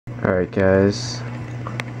Alright guys,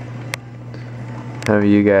 how many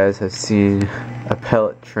of you guys have seen a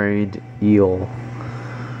pellet trained eel?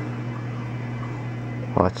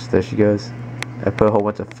 Watch, there she goes. I put a whole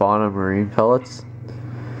bunch of Fauna Marine pellets.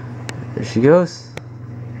 There she goes,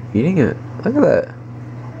 eating it. Look at that.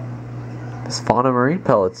 It's Fauna Marine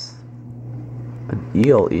pellets. An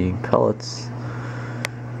eel eating pellets.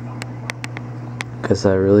 Guess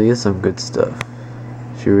that really is some good stuff.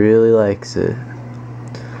 She really likes it.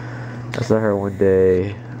 I saw her one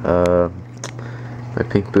day, my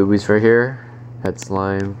pink boobies right here had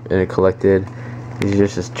slime and it collected, and she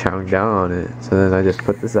just chowing down on it. So then I just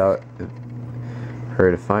put this out for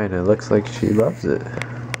her to find, and it looks like she loves it.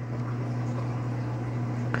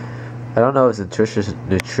 I don't know if it's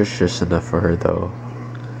nutritious enough for her though.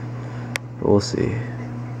 But we'll see.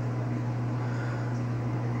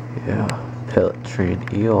 Yeah, pellet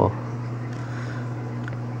trained eel.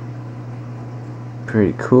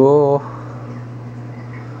 Pretty cool.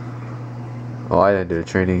 Oh, I didn't do the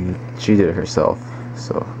training. She did it herself.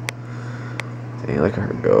 So, dang, look at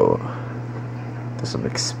her go. There's some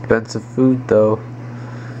expensive food though.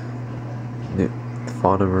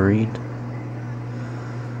 Fauna Marine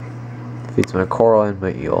feeds my coral and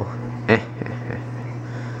my eel.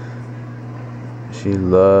 She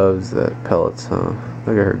loves that pellets, huh?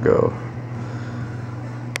 Look at her go.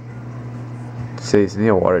 Says need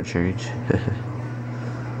a water change.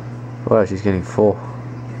 Wow, she's getting full.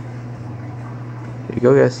 Here you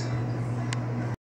go, guys.